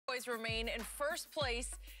Cowboys remain in first place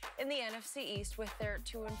in the NFC East with their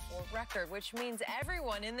 2-4 record, which means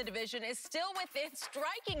everyone in the division is still within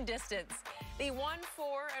striking distance. The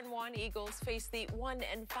 1-4-1 Eagles face the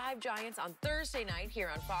 1-5 Giants on Thursday night here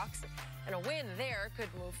on Fox, and a win there could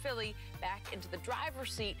move Philly back into the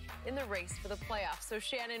driver's seat in the race for the playoffs. So,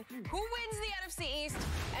 Shannon, who wins the NFC East,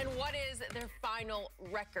 and what is their final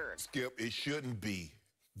record? Skip, it shouldn't be.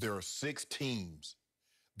 There are 6 teams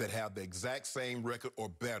that have the exact same record or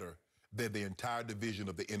better than the entire division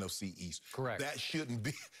of the NFC East. Correct. That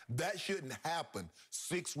shouldn't happen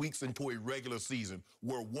 6 weeks into a regular season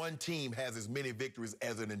where one team has as many victories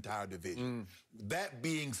as an entire division. That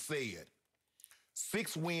being said,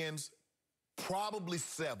 6 wins, probably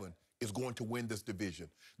 7 is going to win this division.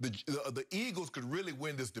 The Eagles could really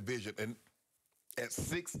win this division and at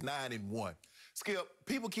 6-9-1. Skip,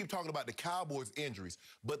 people keep talking about the Cowboys' injuries,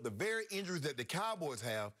 but the very injuries that the Cowboys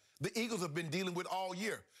have, the Eagles have been dealing with all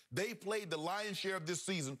year. They played the lion's share of this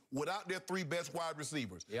season without their 3 best wide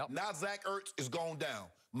receivers. Now Zach Ertz is gone down.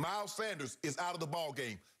 Miles Sanders is out of the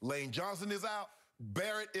ballgame. Lane Johnson is out.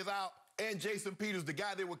 Barrett is out. And Jason Peters, the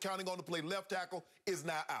guy they were counting on to play left tackle, is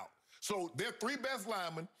now out. So their 3 best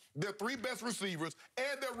linemen, their 3 best receivers,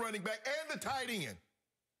 and their running back, and the tight end.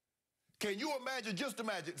 Can you imagine, just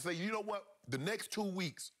imagine, say, you know what, the next 2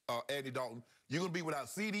 weeks, Andy Dalton, you're going to be without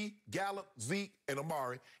CD, Gallup, Zeke, and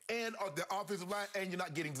Amari, and the offensive line, and you're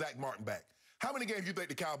not getting Zach Martin back. How many games do you think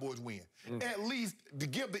the Cowboys win? At least, to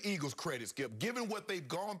give the Eagles credit, Skip, given what they've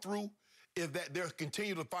gone through, is that they're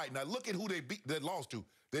continuing to fight. Now, look at who they lost to.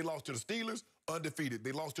 They lost to the Steelers, undefeated.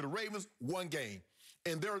 They lost to the Ravens, 1 game.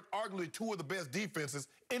 And they're arguably 2 of the best defenses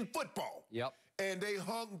in football. And they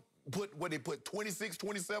put 26,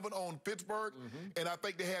 27 on Pittsburgh, and I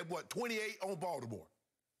think they had, 28 on Baltimore.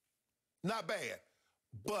 Not bad.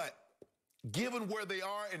 But given where they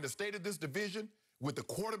are in the state of this division, with the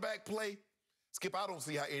quarterback play, Skip, I don't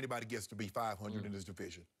see how anybody gets to be 500 in this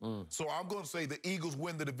division. So I'm going to say the Eagles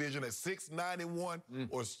win the division at 6-9-1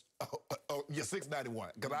 or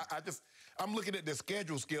 6-9-1. Because I'm looking at their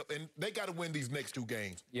schedule, Skip, and they got to win these next 2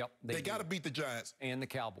 games. They got to beat the Giants. And the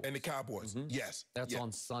Cowboys. And the Cowboys, yes. That's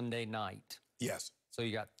on Sunday night. Yes. So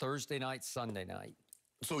you got Thursday night, Sunday night.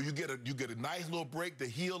 So you get a nice little break to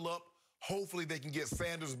heal up. Hopefully they can get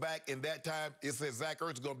Sanders back. In that time, it says Zach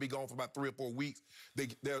Ertz is going to be gone for about 3 or 4 weeks.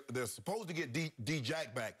 They're supposed to get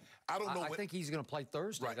D-Jack back. I don't know. I think he's going to play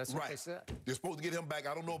Thursday. That's what they said. They're supposed to get him back.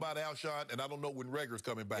 I don't know about Alshon, and I don't know when Reagor's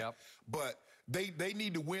coming back. But they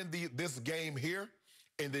need to win this game here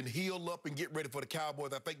and then heal up and get ready for the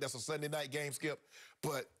Cowboys. I think that's a Sunday night game, Skip.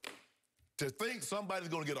 But to think somebody's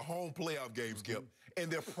going to get a home playoff game, Skip,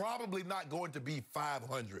 and they're probably not going to be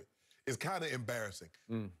 500 is kind of embarrassing.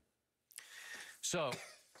 So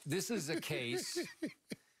this is a case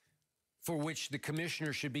for which the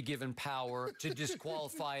commissioner should be given power to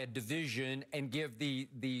disqualify a division and give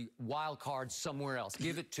the wild card somewhere else.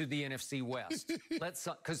 Give it to the NFC West.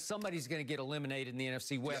 Because somebody's going to get eliminated in the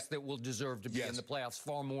NFC West that will deserve to be in the playoffs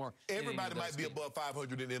far more. Everybody might be above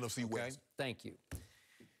 500 in the NFC West. Thank you.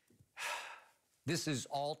 This is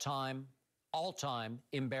all-time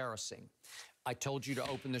embarrassing. I told you to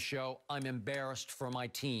open the show. I'm embarrassed for my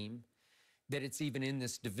team that it's even in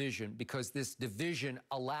this division, because this division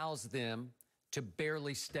allows them to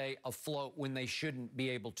barely stay afloat when they shouldn't be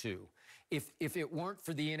able to. If it weren't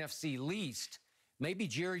for the NFC East, maybe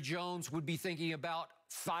Jerry Jones would be thinking about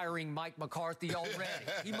firing Mike McCarthy already.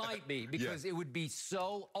 He might be, because it would be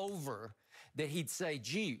so over that he'd say,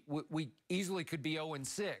 gee, we easily could be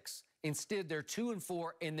 0-6. Instead, they're 2-4,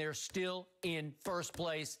 and they're still in first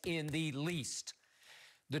place in the least.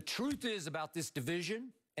 The truth is about this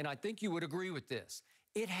division, and I think you would agree with this,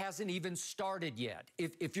 it hasn't even started yet.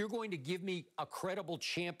 If you're going to give me a credible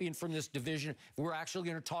champion from this division, we're actually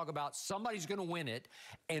going to talk about somebody's going to win it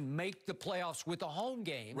and make the playoffs with a home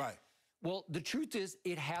game. Well, the truth is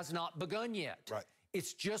it has not begun yet.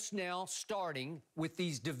 It's just now starting with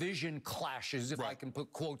these division clashes, if I can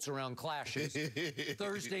put quotes around clashes,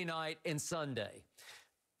 Thursday night and Sunday.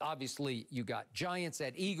 Obviously, you got Giants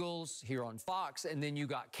at Eagles here on Fox, and then you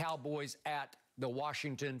got Cowboys at the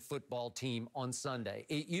Washington football team on Sunday.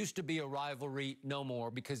 It used to be a rivalry, no more,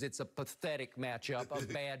 because it's a pathetic matchup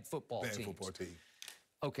of bad football teams.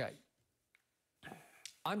 Okay.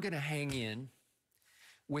 I'm going to hang in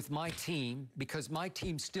with my team because my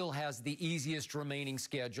team still has the easiest remaining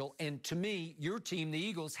schedule. And to me, your team, the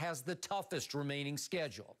Eagles, has the toughest remaining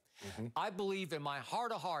schedule. I believe in my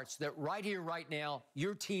heart of hearts that right here, right now,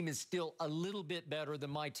 your team is still a little bit better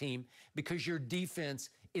than my team because your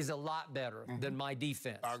defense is a lot better than my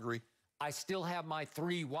defense. I agree. I still have my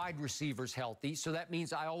 3 wide receivers healthy, so that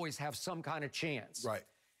means I always have some kind of chance.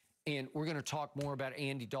 and we're going to talk more about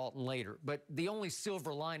Andy Dalton later. But the only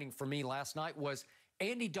silver lining for me last night was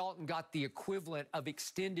Andy Dalton got the equivalent of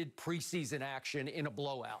extended preseason action in a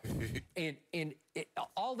blowout.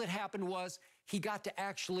 All that happened was he got to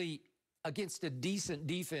actually, against a decent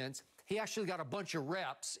defense, he actually got a bunch of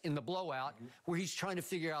reps in the blowout where he's trying to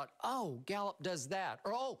figure out, oh, Gallup does that.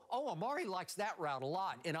 Or, oh, Amari likes that route a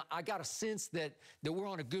lot. And I got a sense that we're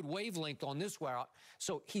on a good wavelength on this route.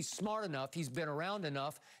 So he's smart enough, he's been around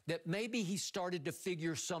enough that maybe he started to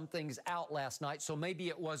figure some things out last night. So maybe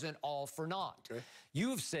it wasn't all for naught. Okay.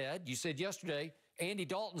 You said yesterday, Andy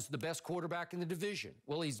Dalton's the best quarterback in the division.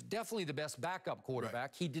 Well, he's definitely the best backup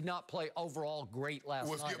quarterback. Right. He did not play overall great last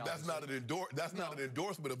night. Skip, that's not an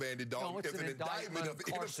endorsement of Andy Dalton. No, it's an indictment of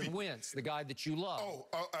Carson Wentz, the guy that you love.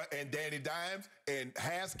 And Danny Dimes and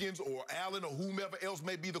Haskins or Allen or whomever else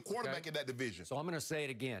may be the quarterback in that division. So I'm going to say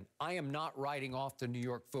it again. I am not writing off the New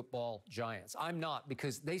York Football Giants. I'm not,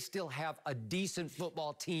 because they still have a decent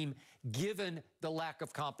football team given the lack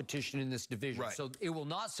of competition in this division. Right. So it will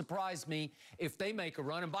not surprise me if they make a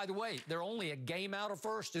run. And by the way, they're only a game out of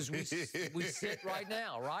first as we sit right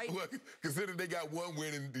now, right? Look, consider they got one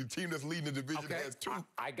win and the team that's leading the division has two.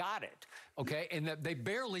 I got it. Okay, and they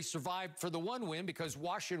barely survived for the one win because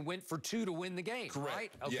Washington went for two to win the game, correct.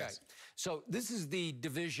 Right? Okay. Yes. So this is the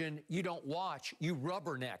division you don't watch. You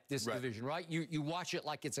rubberneck this division, right? You watch it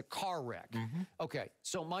like it's a car wreck. Okay,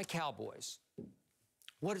 so my Cowboys,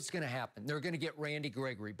 what is going to happen? They're going to get Randy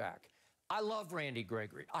Gregory back. I love Randy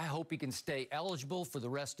Gregory. I hope he can stay eligible for the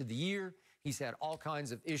rest of the year. He's had all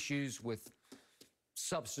kinds of issues with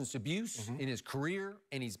substance abuse in his career,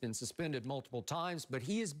 and he's been suspended multiple times, but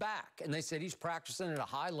he is back. And they said he's practicing at a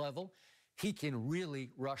high level. He can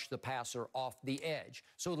really rush the passer off the edge.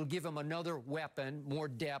 So it'll give him another weapon, more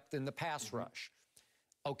depth in the pass rush.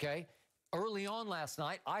 Okay? Early on last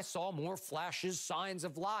night, I saw more flashes, signs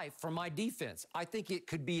of life from my defense. I think it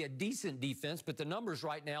could be a decent defense, but the numbers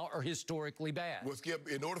right now are historically bad. Well, Skip,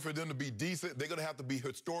 in order for them to be decent, they're going to have to be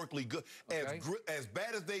historically good. Okay. As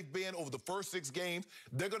bad as they've been over the first 6 games,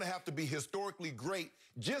 they're going to have to be historically great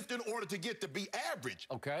just in order to get to be average.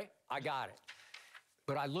 Okay, I got it.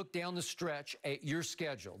 But I look down the stretch at your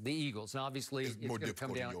schedule, the Eagles, and obviously it's more going to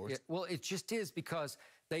come down. Yours. Well, it just is because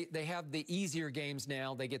they have the easier games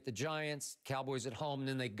now. They get the Giants, Cowboys at home, and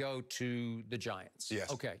then they go to the Giants. Yes.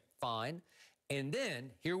 Okay, fine. And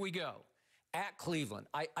then here we go. At Cleveland.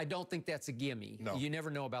 I don't think that's a gimme. No. You never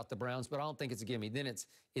know about the Browns, but I don't think it's a gimme. Then it's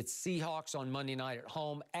Seahawks on Monday night at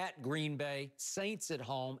home, at Green Bay, Saints at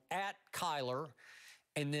home, at Kyler,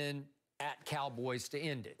 and then at Cowboys to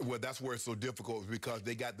end it. Well, that's where it's so difficult because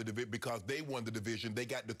they won the division. They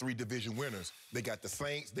got the 3 division winners. They got the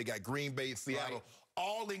Saints, they got Green Bay, Seattle,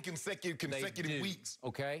 all in consecutive weeks.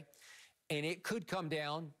 Okay, and it could come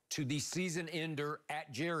down to the season ender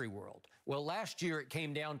at Jerry World. Well, last year it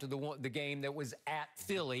came down to the game that was at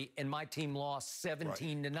Philly, and my team lost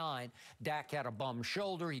 17-9. Dak had a bum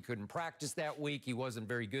shoulder. He couldn't practice that week. He wasn't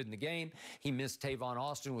very good in the game. He missed Tavon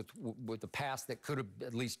Austin with a pass that could have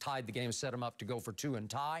at least tied the game, set him up to go for 2 and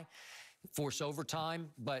tie, force overtime.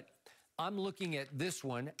 But I'm looking at this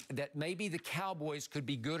one that maybe the Cowboys could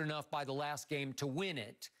be good enough by the last game to win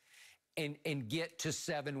it and get to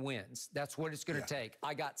 7 wins. That's what it's going to take.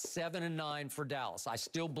 I got 7 and 9 for Dallas. I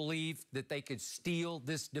still believe that they could steal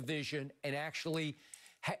this division and actually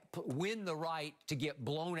win the right to get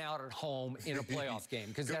blown out at home in a playoff game,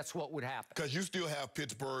 because that's what would happen. Because you still have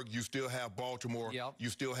Pittsburgh, you still have Baltimore, you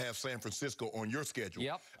still have San Francisco on your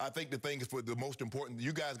schedule. I think the thing is, for the most important,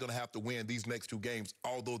 you guys are going to have to win these next 2 games,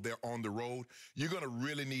 although they're on the road. You're going to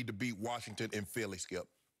really need to beat Washington and Philly, Skip.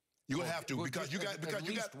 You're gonna have to because you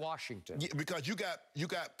got Washington. Because you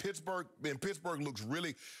got Pittsburgh, and Pittsburgh looks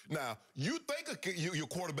really. Now you think your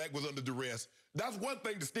quarterback was under duress. That's one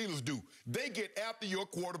thing the Steelers do. They get after your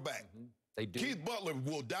quarterback. They do. Keith Butler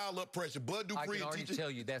will dial up pressure. Bud Dupree. I can already tell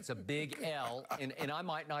you that's a big L, and I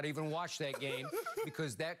might not even watch that game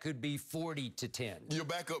because that could be 40-10. Your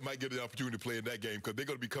backup might get the opportunity to play in that game because they're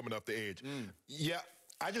going to be coming off the edge. Yeah.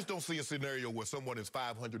 I just don't see a scenario where someone is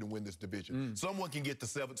 500 and win this division. Someone can get to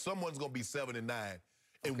 7. Someone's going to be 7 and 9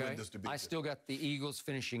 and win this division. I still got the Eagles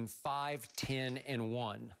finishing 5-10 and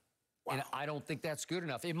 1, and I don't think that's good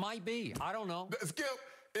enough. It might be. I don't know. Skip,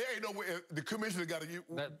 there ain't no way. The commissioner got to get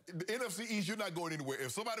the NFC East. You're not going anywhere.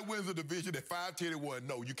 If somebody wins the division at 5-10 and 1,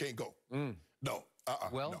 no, you can't go. No.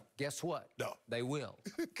 Well, guess what? No. They will.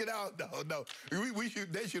 Get out. No.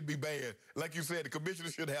 They should be banned. Like you said, the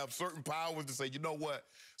commissioner should have certain powers to say, you know what?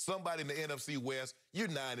 Somebody in the NFC West, you're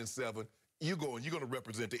 9 and 7. You're going to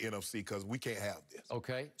represent the NFC because we can't have this.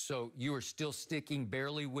 Okay. So you are still sticking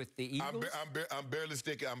barely with the Eagles? I'm barely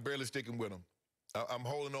sticking with them. I'm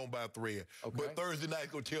holding on by a thread. Okay. But Thursday night's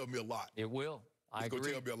going to tell me a lot. It will. I agree. It's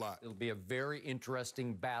going to tell me a lot. It'll be a very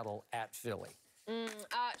interesting battle at Philly.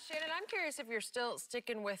 Shannon, I'm curious if you're still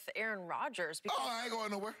sticking with Aaron Rodgers. Because I ain't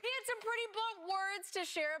going nowhere. he had some pretty blunt words to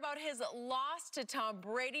share about his loss to Tom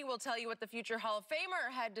Brady. We'll tell you what the future Hall of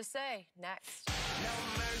Famer had to say next. No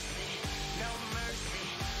mercy.